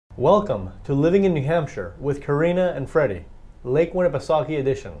Welcome to Living in New Hampshire with Corina and Freddie, Lake Winnipesaukee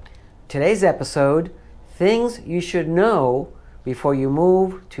edition. Today's episode, things you should know before you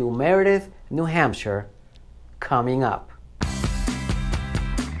move to Meredith, New Hampshire, coming up.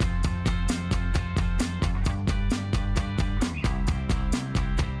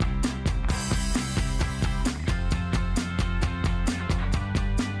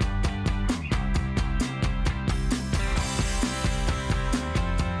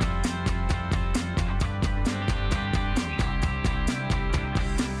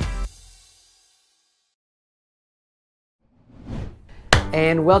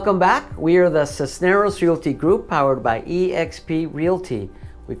 And welcome back. We are the Cisneros Realty Group powered by eXp Realty.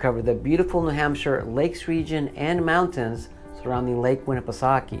 We cover the beautiful New Hampshire Lakes region and mountains surrounding Lake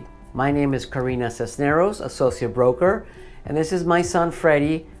Winnipesaukee. My name is Corina Cisneros, Associate Broker, and this is my son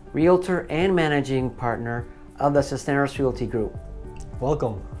Freddie, Realtor and Managing Partner of the Cisneros Realty Group.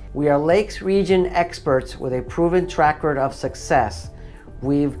 Welcome. We are Lakes region experts with a proven track record of success.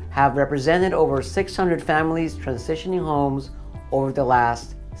 We have represented over 600 families transitioning homes over the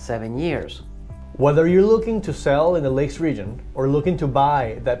last 7 years. Whether you're looking to sell in the Lakes region or looking to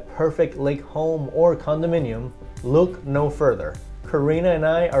buy that perfect lake home or condominium, look no further. Corina and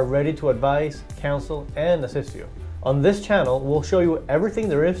I are ready to advise, counsel, and assist you. On this channel, we'll show you everything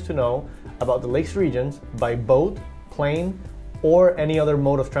there is to know about the Lakes regions by boat, plane, or any other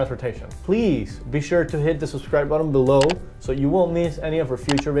mode of transportation. Please be sure to hit the subscribe button below so you won't miss any of our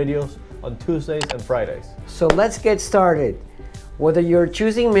future videos on Tuesdays and Fridays. So let's get started. Whether you're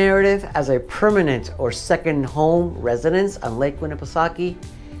choosing Meredith as a permanent or second home residence on Lake Winnipesaukee,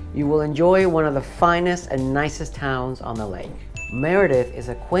 you will enjoy one of the finest and nicest towns on the lake. Meredith is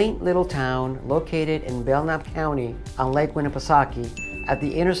a quaint little town located in Belknap County on Lake Winnipesaukee at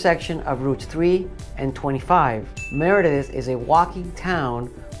the intersection of Routes 3 and 25. Meredith is a walking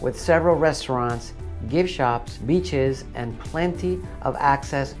town with several restaurants, gift shops, beaches, and plenty of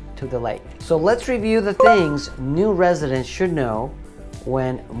access to the lake. So let's review the things new residents should know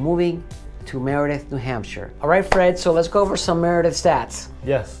when moving to Meredith, New Hampshire. All right, Fred, so let's go over some Meredith stats.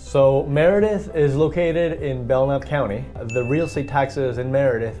 Yes, so Meredith is located in Belknap County. The real estate taxes in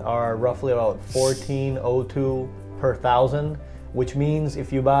Meredith are roughly about $14.02 per thousand, which means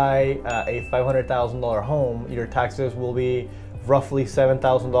if you buy a $500,000 home, your taxes will be roughly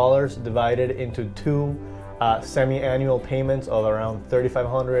 $7,000 divided into two semi-annual payments of around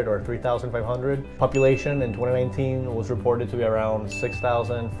 $3,500 or $3,500. Population in 2019 was reported to be around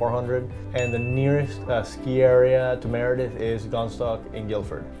 6,400, and the nearest ski area to Meredith is Gonstock in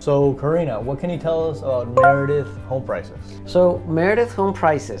Guilford. So Corina, what can you tell us about Meredith home prices? So Meredith home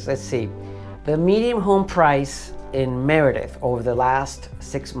prices, let's see. The median home price in Meredith over the last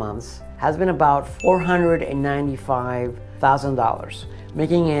 6 months has been about $495,000,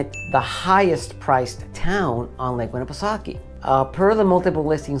 making it the highest priced town on Lake Winnipesaukee. Per the multiple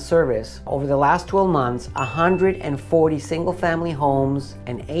listing service, over the last 12 months, 140 single family homes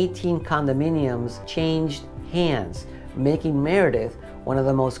and 18 condominiums changed hands, making Meredith one of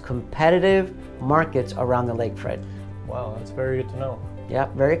the most competitive markets around the lake, Fred. Wow, that's very good to know. Yeah,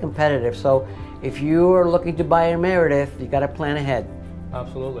 very competitive. So if you are looking to buy in Meredith, you got to plan ahead.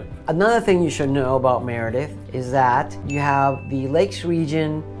 Absolutely. Another thing you should know about Meredith is that you have the Lakes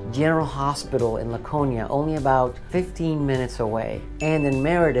Region General Hospital in Laconia, only about 15 minutes away. And in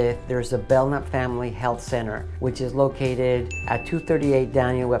Meredith, there's the Belknap Family Health Center, which is located at 238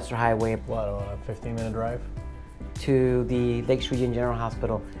 Daniel Webster Highway. What, a 15-minute drive? To the Lakes Region General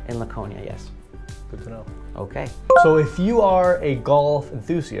Hospital in Laconia, yes. Good to know. Okay. So if you are a golf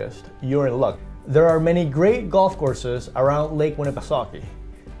enthusiast, you're in luck. There are many great golf courses around Lake Winnipesaukee.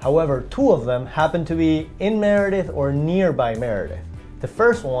 However, 2 of them happen to be in Meredith or nearby Meredith. The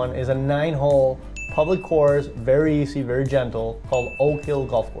first one is a 9-hole public course, very easy, very gentle, called Oak Hill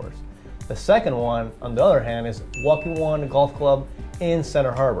Golf Course. The second one, on the other hand, is Walking One Golf Club in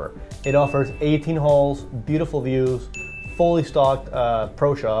Center Harbor. It offers 18 holes, beautiful views, fully stocked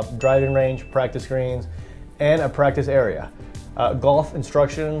pro shop, driving range, practice greens, and a practice area. Golf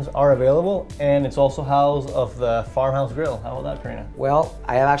instructions are available, and it's also housed of the Farmhouse Grill. How about that, Corina? Well,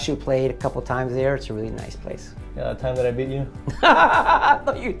 I have actually played a couple times there. It's a really nice place. Yeah, that time that I beat you?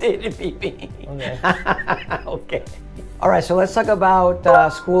 No, you didn't beat me. Okay. Okay. All right, so let's talk about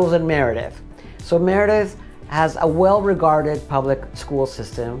schools in Meredith. So Meredith has a well-regarded public school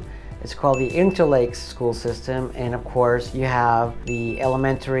system. It's called the Interlakes School System, and of course, you have the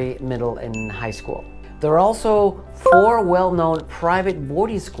elementary, middle, and high school. There are also 4 well-known private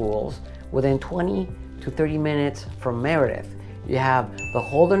boarding schools within 20 to 30 minutes from Meredith. You have the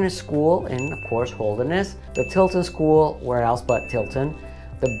Holderness School in, of course, Holderness, the Tilton School, where else but Tilton,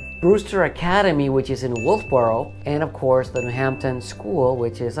 the Brewster Academy, which is in Wolfboro, and of course the New Hampton School,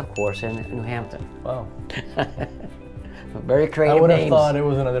 which is of course in New Hampton. Wow. Very creative names. I would have thought it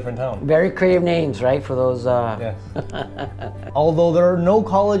was in a different town. Very creative names, right? For those. Yes. Although there are no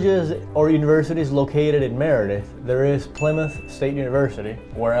colleges or universities located in Meredith, there is Plymouth State University.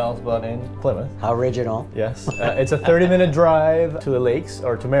 Where else but in Plymouth? How original. Yes. It's a 30-minute drive to the lakes,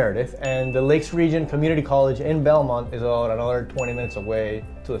 or to Meredith, and the Lakes Region Community College in Belmont is about another 20 minutes away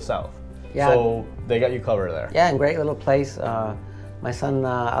to the south. Yeah. So they got you covered there. Yeah, and great little place. My son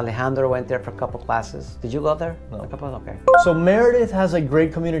Alejandro went there for a couple classes. Did you go there? No. A couple? Okay. So Meredith has a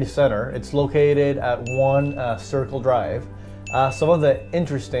great community center. It's located at 1 Circle Drive. Some of the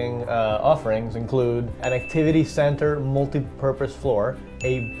interesting offerings include an activity center multi-purpose floor,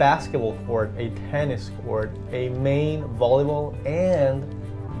 a basketball court, a tennis court, a main volleyball, and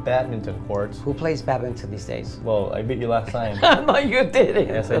badminton courts. Who plays badminton these days? Well, I beat you last time. No, you didn't.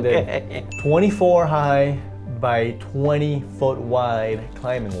 Yes, I did. 24 high by 20-foot wide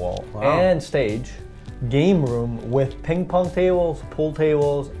climbing wall. Wow. And stage, game room with ping pong tables, pool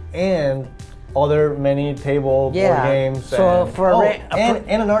tables, and other many board games. So and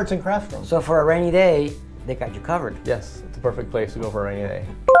an arts and crafts room. So for a rainy day, they got you covered. Yes, it's a perfect place to go for a rainy day.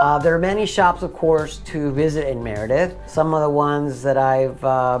 There are many shops, of course, to visit in Meredith. Some of the ones that I've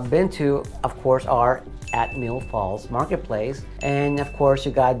been to, of course, are at Mill Falls Marketplace. And of course,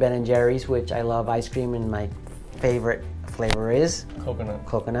 you got Ben & Jerry's, which I love ice cream, and my favorite flavor is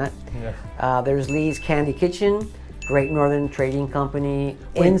coconut. Yeah. There's Lee's Candy Kitchen, Great Northern Trading Company.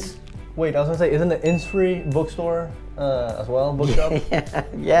 Wait, I was gonna say, isn't the Innisfree bookstore as well, bookshop?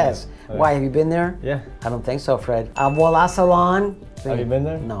 Yes. Yeah. Why, have you been there? Yeah. I don't think so, Fred. Voila Salon. Have you been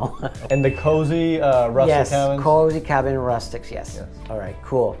there? No. And the Cozy Rustic Cabins? Yes, Cozy Cabin Rustics, yes. All right,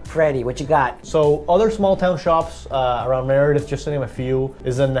 cool. Freddie, what you got? So other small town shops around Meredith, just to name a few,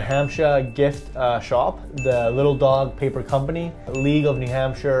 is the New Hampshire Gift Shop, the Little Dog Paper Company, League of New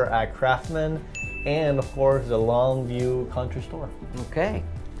Hampshire Craftsmen, and of course the Longview Country Store. Okay.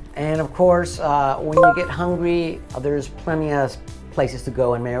 And of course, when you get hungry, there's plenty of places to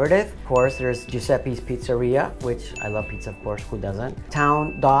go in Meredith. Of course, there's Giuseppe's Pizzeria, which I love pizza, of course, who doesn't?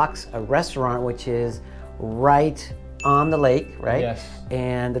 Town Docks, a restaurant which is right on the lake, right? Yes.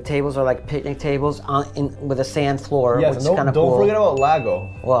 And the tables are like picnic tables with a sand floor, yes, which is kind of cool. Don't forget about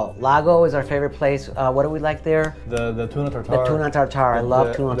Lago. Well, Lago is our favorite place. What do we like there? The tuna tartare. The tuna tartare. I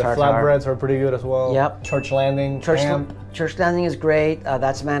love tuna tartare. The flatbreads are pretty good as well. Yep. Church Landing. Church Landing is great.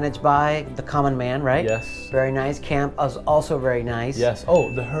 That's managed by the Common Man, right? Yes. Very nice. Camp is also very nice. Yes.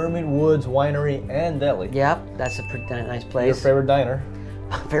 Oh, the Hermit Woods Winery and Deli. Yep, that's a pretty nice place. Your favorite diner?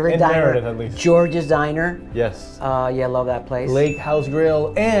 Favorite in diner? Meredith, at least. George's Diner. Yes. Yeah, love that place. Lake House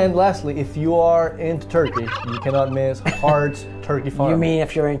Grill. And lastly, if you are into turkey, you cannot miss Hart's Turkey Farm. You mean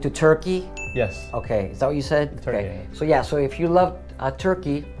if you're into turkey? Yes. Okay, is that what you said? Turkey. Okay. So yeah, so if you love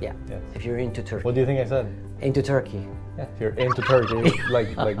turkey, yeah. Yes. If you're into turkey. What do you think I said? Into turkey. Yeah. If you're into turkey,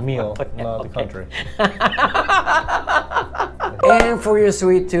 like meal, not the country. And for your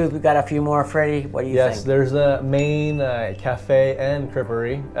sweet tooth, we got a few more. Freddie, what do you think? Yes, there's the main cafe and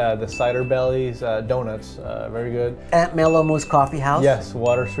creperie, the Cider Bellies Donuts, very good. Aunt Mellow Moose Coffee House. Yes,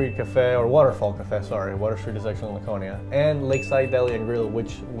 Water Street Cafe, or Waterfall Cafe, sorry. Water Street is actually in Laconia. And Lakeside Deli and Grill,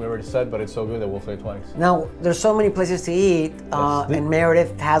 which we already said, but it's so good that we'll say it twice. Now, there's so many places to eat, and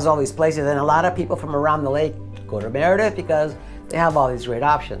Meredith has all these places, and a lot of people from around the lake go to Meredith because they have all these great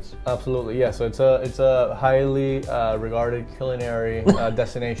options. Absolutely, yeah. So it's a highly regarded culinary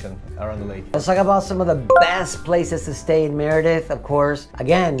destination around the lake. Let's talk about some of the best places to stay in Meredith, of course.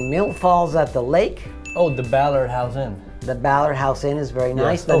 Again, Mill Falls at the lake. Oh, the Ballard House Inn. The Ballard House Inn is very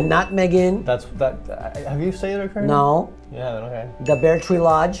nice. Yes. The Nutmeg Inn. Have you stayed there, Corina? No. Yeah, okay. The Bear Tree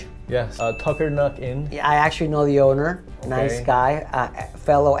Lodge. Yes. Tucker Nook Inn. Yeah, I actually know the owner. Okay. Nice guy,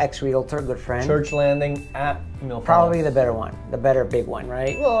 fellow ex-realtor, good friend. Church Landing at Mill Falls. Probably the better one, the better big one,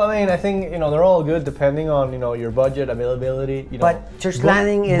 right? Well, I mean, I think they're all good depending on your budget, availability. But Church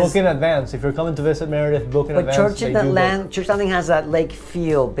Landing is book in advance. If you're coming to visit Meredith, book in advance. But Church Landing has that lake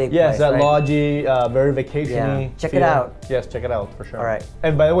feel, big. Yes, place, that right? lodgy, very vacationy. Yeah. Check it out. Yes, check it out for sure. All right.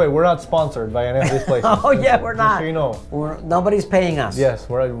 And by the way, we're not sponsored by any of these places. Oh yeah, we're not. Just so you know. Nobody's paying us. Yes,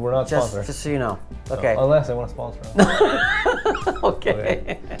 we're not sponsored. Just so you know. Okay. Unless they want to sponsor us.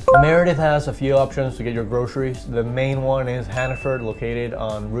 Okay. Meredith has a few options to get your groceries. The main one is Hannaford, located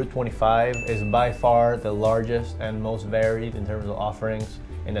on Route 25. Is by far the largest and most varied in terms of offerings.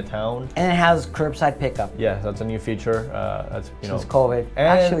 in the town. And it has curbside pickup. Yeah, that's a new feature. That's Since COVID. and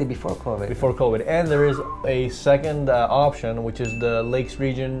Actually, before COVID. Before COVID, and there is a second option, which is the Lakes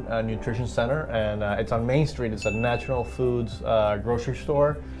Region Nutrition Center, and it's on Main Street. It's a Natural Foods grocery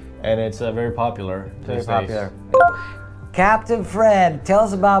store, and it's very popular. Very popular. Captain Fred, tell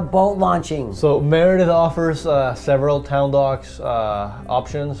us about boat launching. So Meredith offers several town docks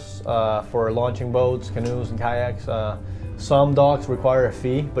options for launching boats, canoes, and kayaks. Some docks require a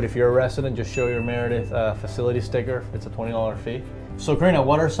fee, but if you're a resident, just show your Meredith facility sticker. It's a $20 fee. So Corina,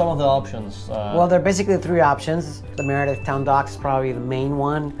 what are some of the options? Well, there are basically three options. The Meredith Town Docks is probably the main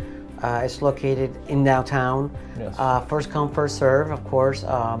one. It's located in downtown. Yes. First come, first serve, of course.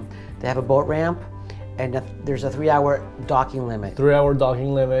 They have a boat ramp, and there's a 3-hour docking limit. 3-hour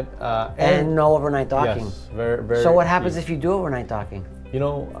docking limit. And no overnight docking. Yes, very So what happens if you do overnight docking? You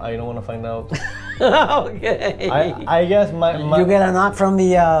know, I don't want to find out. Okay. I guess my you get a knock from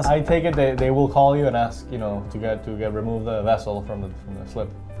the. I take it they will call you and ask, you know, to remove the vessel from the slip.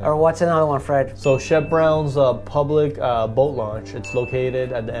 Or what's another one, Fred? So Shep Brown's public boat launch. It's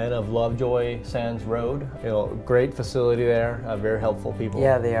located at the end of Lovejoy Sands Road. You know, great facility there. Very helpful people.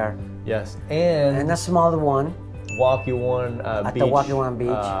 Yeah, they are. Yes, and a smaller one. Waukee At Beach. the Waukee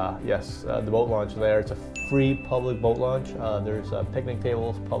Beach. Yes, the boat launch there. It's a free public boat launch. There's picnic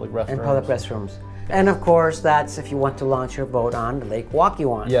tables, public restrooms. And public restrooms. And of course, that's if you want to launch your boat on the Lake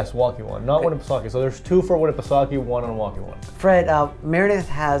Waukee. Yes, Waukee, not Winnipesaukee. So there's 2 for Winnipesaukee, 1 on Waukee. Fred, Meredith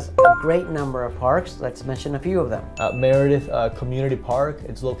has a great number of parks. Let's mention a few of them. Meredith Community Park.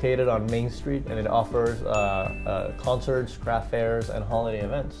 It's located on Main Street, and it offers concerts, craft fairs, and holiday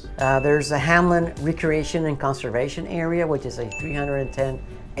events. There's a Hamlin Recreation and Conservation Area, which is a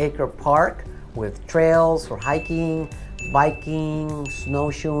 310-acre park with trails for hiking, biking,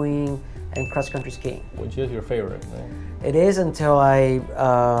 snowshoeing, and cross-country skiing. Which is your favorite, right? It is until I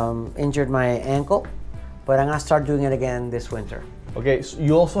injured my ankle, but I'm gonna start doing it again this winter. Okay, so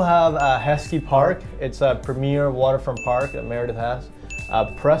you also have Heskey Park. It's a premier waterfront park that Meredith has.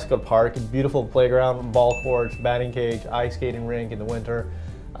 Prescott Park, beautiful playground, ball courts, batting cage, ice skating rink in the winter.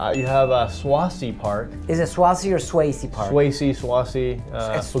 You have Swansea Park. Is it Swansea or Swayze Park? Swansea, Fugazi.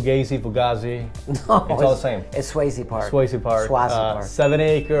 No, it's all the same. It's Swayze Park. Swayze Park. Swansea Park.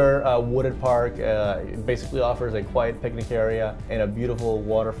 7-acre wooded park. It basically offers a quiet picnic area and a beautiful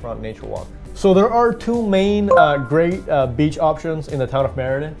waterfront nature walk. So there are 2 main great beach options in the town of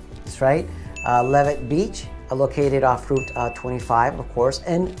Meredith. That's right. Levitt Beach, located off Route 25, of course,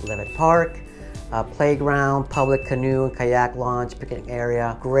 and Levitt Park. Playground, public canoe and kayak launch, picnic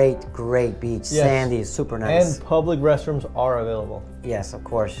area. Great beach. Yes. Sandy, super nice. And public restrooms are available. Yes, of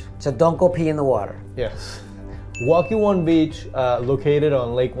course. So don't go pee in the water. Yes. Waukee Beach, located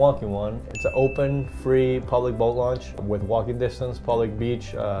on Lake Waukee. It's an open, free public boat launch with walking distance, public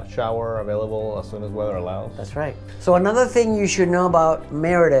beach shower available as soon as weather allows. That's right. So another thing you should know about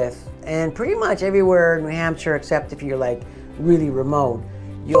Meredith, and pretty much everywhere in New Hampshire except if you're like really remote,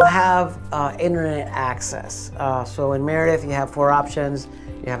 you'll have internet access. So in Meredith, you have 4 options.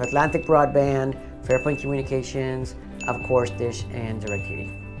 You have Atlantic Broadband, Fairpoint Communications, of course, Dish, and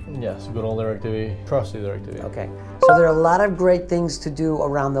DirecTV. Yes, good old DirecTV, trusty DirecTV. Okay, so there are a lot of great things to do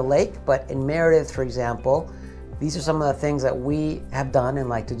around the lake, but in Meredith, for example, these are some of the things that we have done and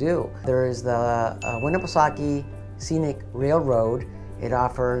like to do. There is the Winnipesaukee Scenic Railroad. It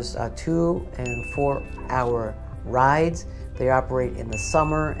offers 2- and 4-hour rides. They operate in the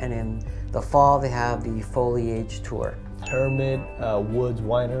summer, and in the fall they have the Foliage Tour. Hermit Woods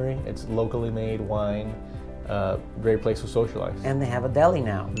Winery. It's locally made wine. Great place to socialize. And they have a deli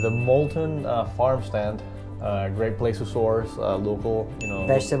now. The Moulton Farm Stand. Great place to source local,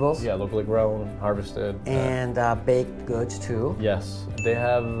 vegetables. Yeah, locally grown, harvested. And baked goods too. Yes, they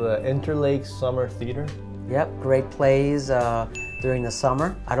have the Interlake Summer Theater. Yep, great plays during the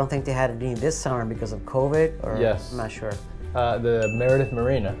summer. I don't think they had any this summer because of COVID, or yes. I'm not sure. The Meredith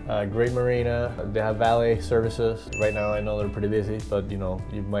Marina, great marina. They have valet services. Right now I know they're pretty busy, but you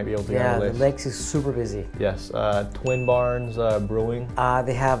might be able to get on the list. The lakes is super busy. Yes, Twin Barns Brewing.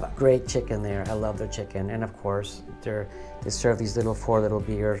 They have great chicken there. I love their chicken. And of course, they serve these 4 little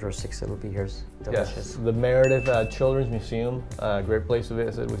beers or 6 little beers. Delicious. Yes, the Meredith Children's Museum, great place to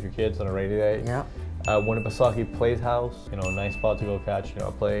visit with your kids on a rainy day. Yeah. Winnipesaukee Playhouse, nice spot to go catch,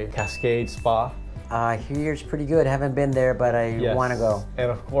 play. Cascade Spa. I hear it's pretty good. I haven't been there, but I want to go.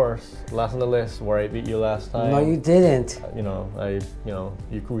 And of course, last on the list, where I beat you last time. No, you didn't.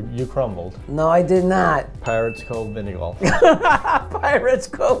 You crumbled. No, I did not. Pirates Cove Mini Golf. Pirates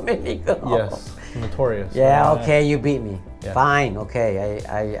Cove Mini Golf. Yes. Notorious. Yeah, okay, you beat me. Yeah. Fine, okay,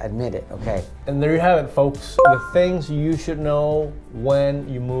 I admit it, okay. And there you have it, folks. The things you should know when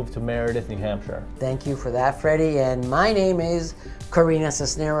you move to Meredith, New Hampshire. Thank you for that, Freddie. And my name is Corina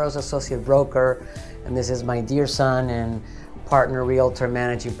Cisneros, Associate Broker. And this is my dear son and partner, realtor,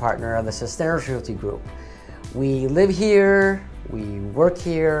 managing partner of the Cisneros Realty Group. We live here, we work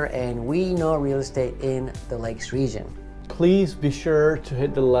here, and we know real estate in the Lakes region. Please be sure to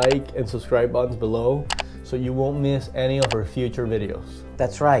hit the like and subscribe buttons below so you won't miss any of our future videos.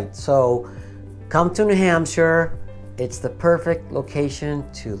 That's right. So come to New Hampshire. It's the perfect location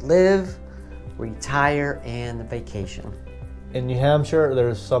to live, retire, and vacation. In New Hampshire,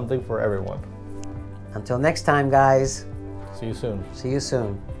 there's something for everyone. Until next time, guys. See you soon. See you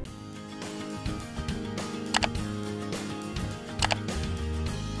soon.